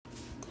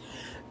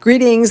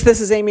Greetings,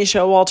 this is Amy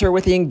Showalter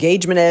with the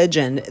Engagement Edge,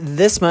 and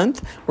this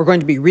month we're going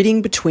to be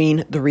reading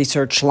between the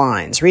research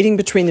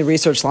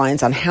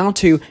lines on how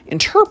to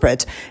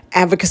interpret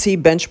advocacy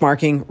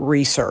benchmarking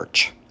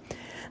research.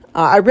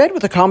 I read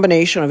with a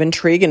combination of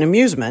intrigue and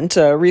amusement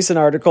a recent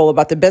article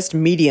about the best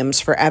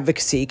mediums for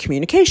advocacy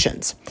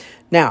communications.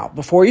 Now,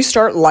 before you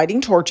start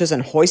lighting torches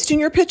and hoisting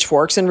your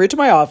pitchforks en route to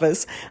my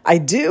office, I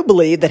do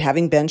believe that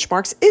having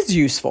benchmarks is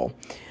useful.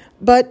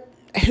 But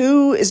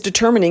who is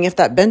determining if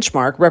that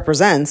benchmark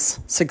represents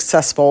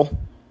successful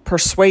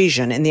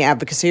persuasion in the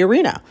advocacy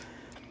arena?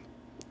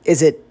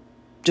 Is it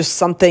just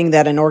something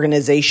that an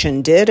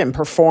organization did and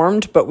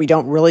performed, but we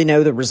don't really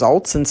know the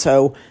results, and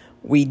so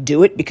we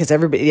do it because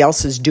everybody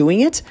else is doing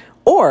it?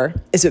 Or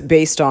is it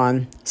based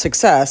on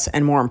success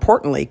and, more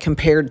importantly,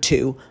 compared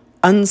to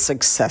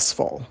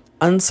unsuccessful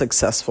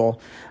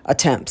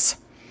attempts?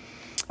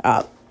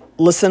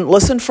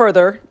 Listen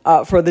further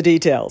for the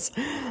details.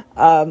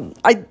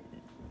 I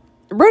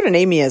wrote an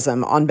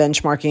Amyism on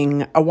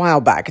benchmarking a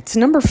while back. It's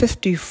number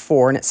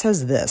 54, and it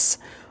says this: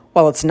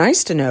 while it's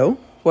nice to know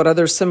what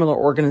other similar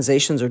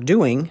organizations are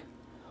doing,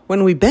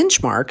 when we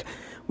benchmark,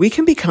 we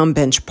can become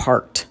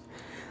benchparked.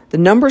 The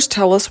numbers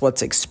tell us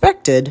what's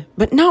expected,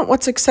 but not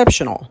what's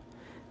exceptional.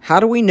 How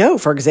do we know,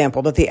 for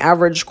example, that the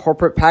average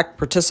corporate PAC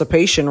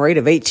participation rate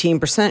of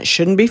 18%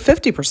 shouldn't be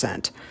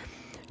 50%?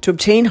 To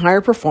obtain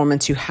higher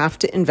performance, you have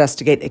to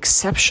investigate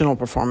exceptional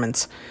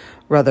performance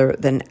rather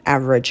than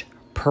average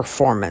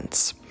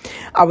performance.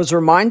 I was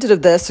reminded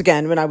of this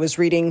again when I was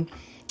reading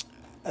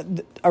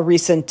a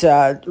recent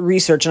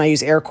research, and I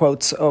use air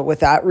quotes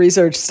with that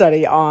research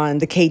study on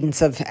the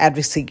cadence of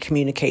advocacy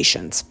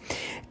communications.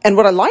 And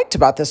what I liked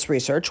about this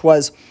research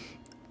was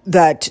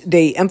that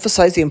they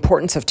emphasized the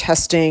importance of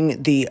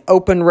testing the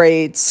open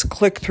rates,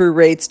 click-through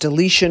rates,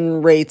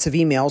 deletion rates of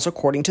emails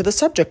according to the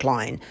subject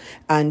line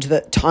and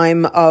the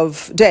time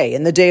of day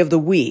and the day of the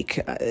week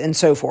and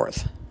so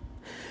forth.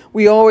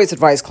 We always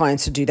advise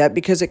clients to do that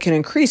because it can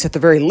increase, at the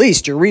very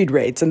least, your read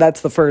rates, and that's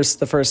the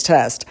first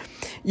test.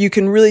 You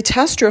can really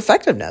test your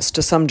effectiveness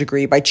to some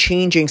degree by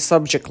changing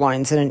subject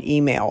lines in an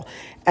email,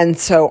 and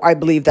so I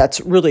believe that's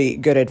really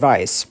good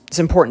advice. It's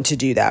important to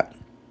do that,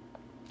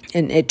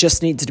 and it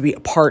just needs to be a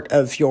part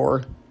of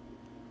your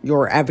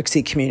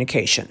advocacy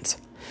communications.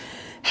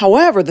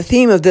 However, the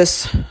theme of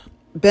this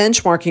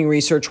benchmarking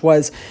research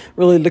was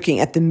really looking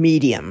at the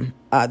medium,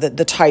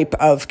 the type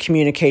of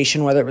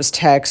communication, whether it was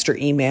text or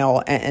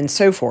email and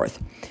so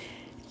forth.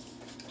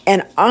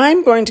 And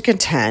I'm going to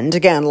contend,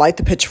 again, light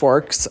the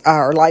pitchforks,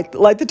 or light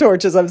the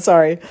torches,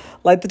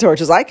 light the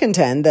torches. I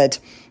contend that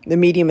the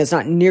medium is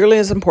not nearly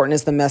as important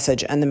as the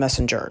message and the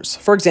messengers.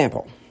 For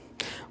example,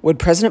 would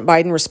President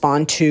Biden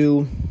respond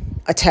to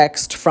a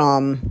text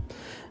from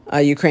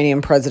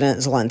Ukrainian President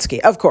Zelensky?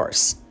 Of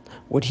course.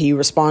 Would he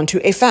respond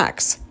to a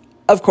fax?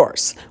 Of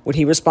course. Would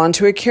he respond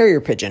to a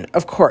carrier pigeon?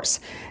 Of course.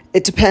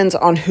 It depends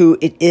on who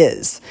it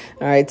is.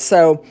 All right.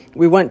 So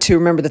we want to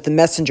remember that the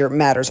messenger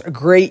matters a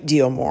great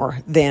deal more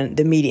than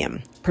the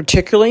medium,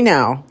 particularly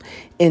now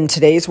in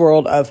today's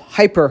world of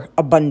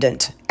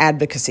hyper-abundant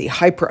advocacy,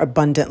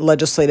 hyper-abundant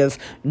legislative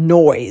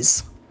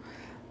noise.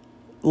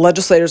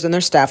 Legislators and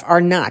their staff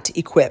are not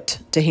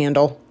equipped to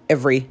handle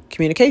every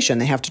communication.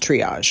 They have to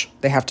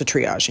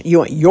triage. You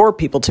want your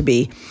people to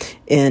be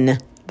in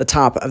the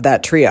top of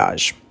that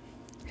triage.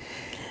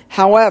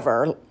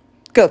 However,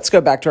 let's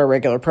go back to our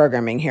regular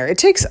programming here. It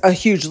takes a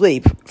huge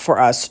leap for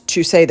us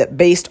to say that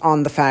based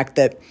on the fact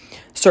that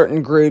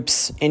certain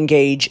groups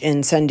engage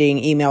in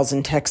sending emails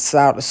and texts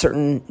out a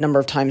certain number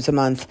of times a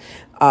month,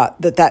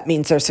 that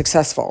means they're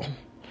successful.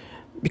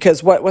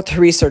 Because what the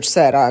research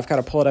said, I've got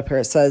to pull it up here,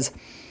 it says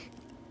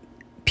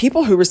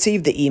people who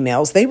received the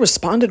emails, they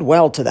responded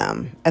well to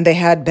them and they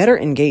had better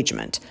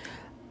engagement.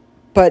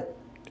 But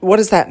what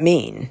does that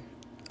mean?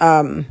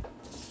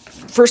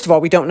 First of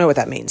all, we don't know what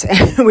that means.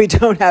 We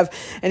don't have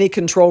any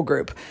control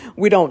group.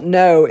 We don't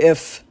know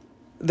if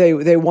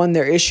they won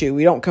their issue.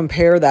 We don't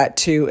compare that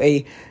to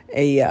a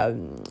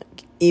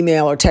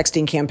email or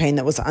texting campaign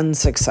that was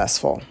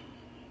unsuccessful.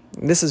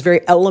 This is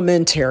very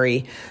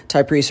elementary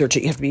type research.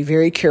 You have to be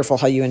very careful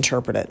how you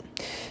interpret it.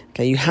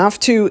 Okay, you have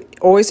to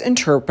always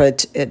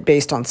interpret it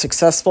based on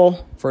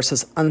successful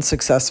versus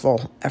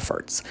unsuccessful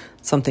efforts.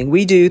 Something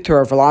we do through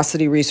our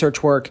velocity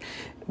research work.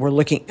 We're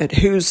looking at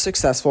who's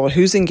successful,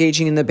 who's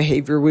engaging in the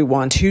behavior we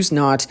want, who's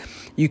not.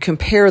 You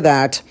compare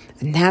that,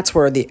 and that's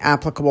where the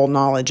applicable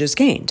knowledge is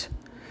gained.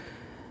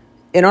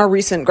 In our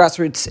recent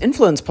Grassroots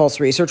Influence Pulse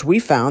research, we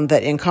found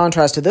that in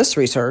contrast to this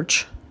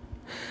research,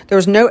 there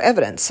was no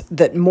evidence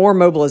that more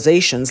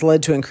mobilizations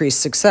led to increased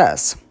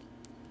success.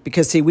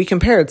 Because, see, we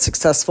compared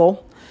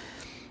successful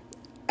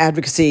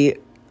advocacy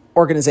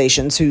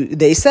organizations who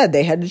they said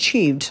they had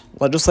achieved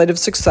legislative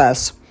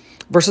success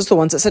versus the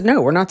ones that said, no,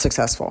 we're not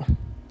successful.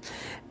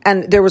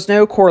 And there was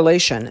no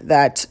correlation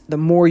that the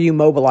more you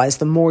mobilize,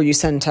 the more you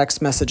send text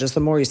messages,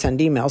 the more you send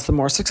emails, the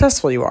more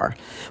successful you are.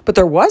 But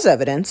there was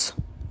evidence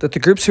that the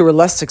groups who were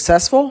less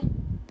successful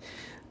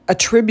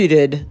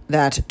attributed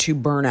that to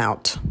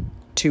burnout.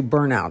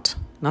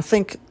 Now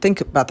think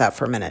about that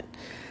for a minute.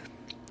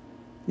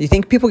 You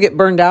think people get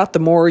burned out the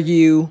more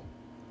you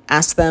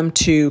ask them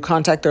to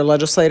contact their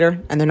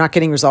legislator and they're not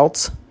getting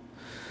results?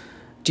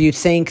 Do you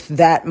think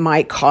that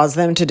might cause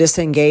them to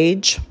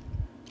disengage?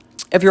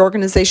 Every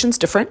organization's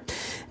different,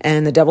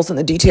 and the devil's in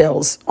the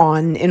details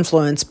on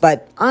influence,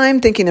 but I'm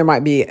thinking there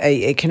might be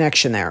a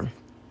connection there.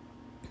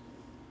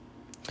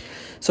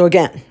 So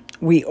again,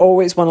 we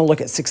always want to look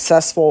at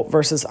successful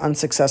versus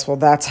unsuccessful.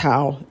 That's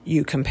how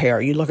you compare.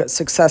 You look at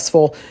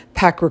successful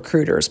pack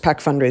recruiters, pack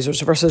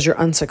fundraisers versus your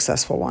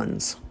unsuccessful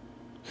ones.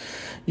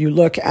 You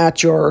look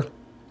at your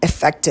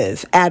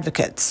effective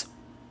advocates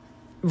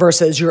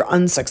versus your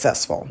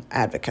unsuccessful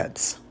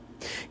advocates.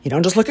 You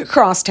don't just look at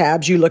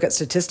crosstabs, you look at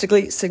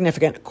statistically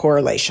significant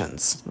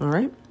correlations, all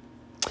right?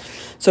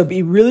 So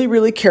be really,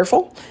 really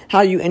careful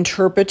how you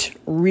interpret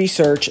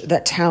research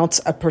that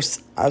touts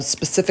a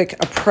specific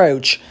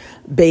approach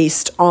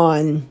based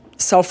on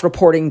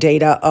self-reporting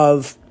data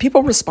of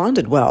people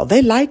responded well,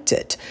 they liked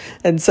it,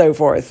 and so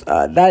forth.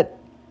 That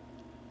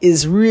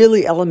is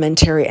really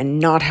elementary and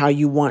not how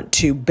you want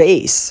to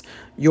base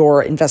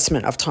your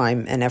investment of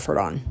time and effort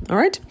on. All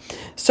right?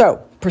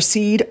 So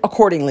proceed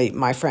accordingly,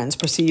 my friends.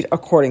 Proceed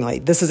accordingly.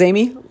 This is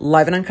Amy,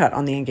 live and uncut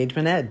on the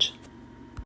Engagement Edge.